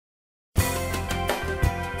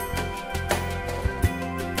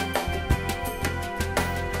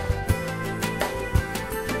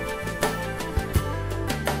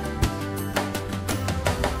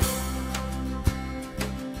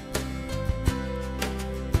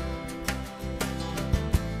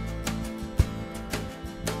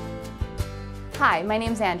Hi, my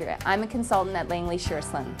name's Andrea. I'm a consultant at Langley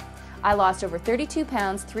SureSlim. I lost over 32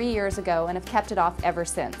 pounds 3 years ago and have kept it off ever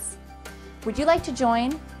since. Would you like to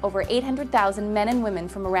join over 800,000 men and women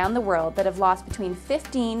from around the world that have lost between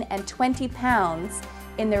 15 and 20 pounds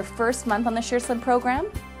in their first month on the SureSlim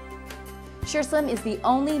program? SureSlim is the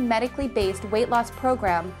only medically based weight loss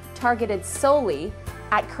program targeted solely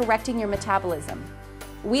at correcting your metabolism.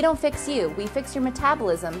 We don't fix you, we fix your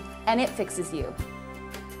metabolism and it fixes you.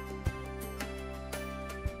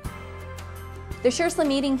 The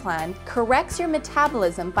SureSlim eating plan corrects your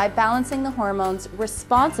metabolism by balancing the hormones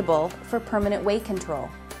responsible for permanent weight control.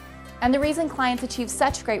 And the reason clients achieve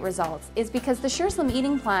such great results is because the SureSlim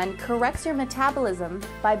eating plan corrects your metabolism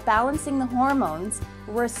by balancing the hormones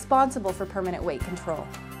responsible for permanent weight control.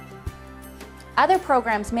 Other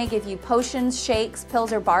programs may give you potions, shakes,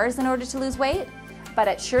 pills, or bars in order to lose weight, but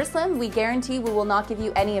at SureSlim, we guarantee we will not give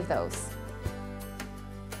you any of those.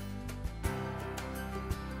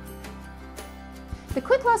 The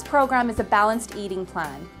Quick Loss program is a balanced eating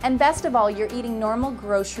plan, and best of all, you're eating normal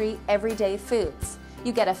grocery, everyday foods.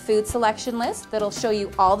 You get a food selection list that'll show you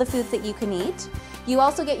all the foods that you can eat. You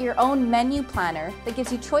also get your own menu planner that gives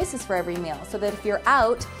you choices for every meal, so that if you're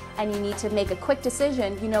out and you need to make a quick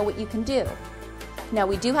decision, you know what you can do. Now,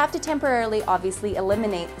 we do have to temporarily, obviously,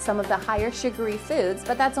 eliminate some of the higher sugary foods,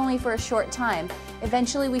 but that's only for a short time.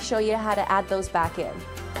 Eventually, we show you how to add those back in.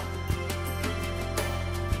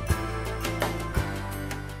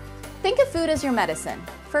 Think of food as your medicine.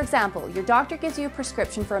 For example, your doctor gives you a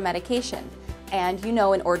prescription for a medication, and you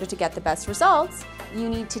know in order to get the best results, you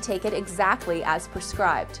need to take it exactly as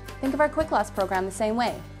prescribed. Think of our Quick Loss program the same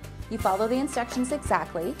way. You follow the instructions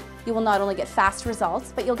exactly, you will not only get fast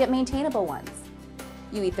results, but you'll get maintainable ones.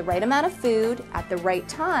 You eat the right amount of food at the right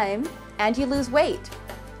time, and you lose weight.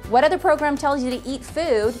 What other program tells you to eat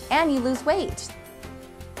food and you lose weight?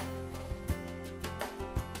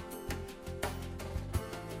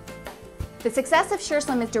 The success of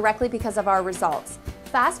SureSlim is directly because of our results.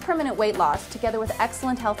 Fast permanent weight loss together with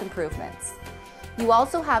excellent health improvements. You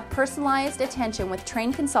also have personalized attention with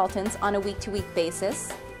trained consultants on a week-to-week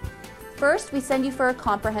basis. First, we send you for a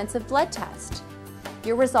comprehensive blood test.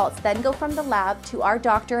 Your results then go from the lab to our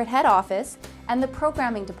doctor at head office and the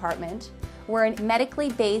programming department, where a medically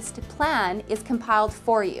based plan is compiled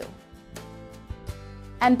for you.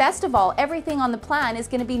 And best of all, everything on the plan is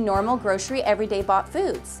going to be normal grocery, everyday bought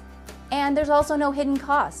foods. And there's also no hidden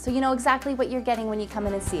costs, so you know exactly what you're getting when you come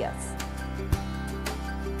in and see us.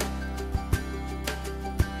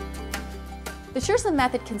 The SureSlim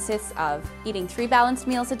method consists of eating 3 balanced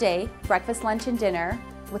meals a day, breakfast, lunch, and dinner,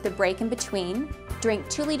 with a break in between, drink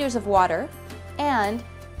 2 liters of water, and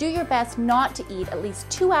do your best not to eat at least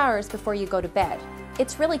 2 hours before you go to bed.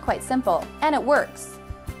 It's really quite simple, and it works.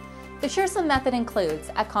 The SureSlim method includes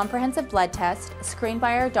a comprehensive blood test screened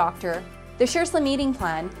by our doctor, the SureSlim eating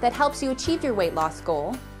plan that helps you achieve your weight loss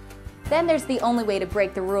goal. Then there's the only way to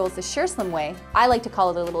break the rules the SureSlim way. I like to call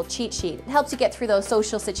it a little cheat sheet. It helps you get through those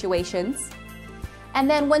social situations. And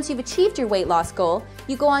then once you've achieved your weight loss goal,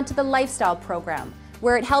 you go on to the lifestyle program,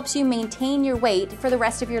 where it helps you maintain your weight for the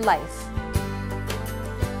rest of your life.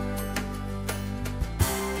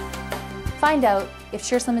 Find out if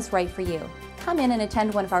SureSlim is right for you. Come in and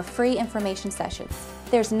attend one of our free information sessions.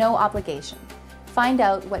 There's no obligation. Find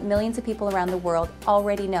out what millions of people around the world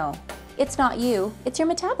already know. It's not you, it's your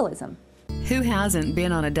metabolism. Who hasn't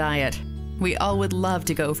been on a diet? We all would love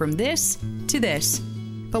to go from this to this.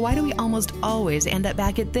 But why do we almost always end up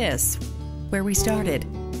back at this, where we started?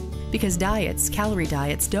 Because diets, calorie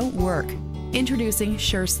diets, don't work. Introducing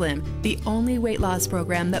SureSlim, the only weight loss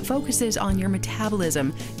program that focuses on your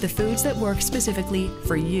metabolism, the foods that work specifically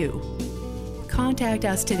for you. Contact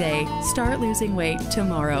us today. Start losing weight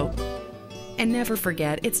tomorrow. And never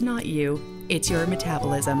forget, it's not you, it's your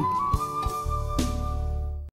metabolism.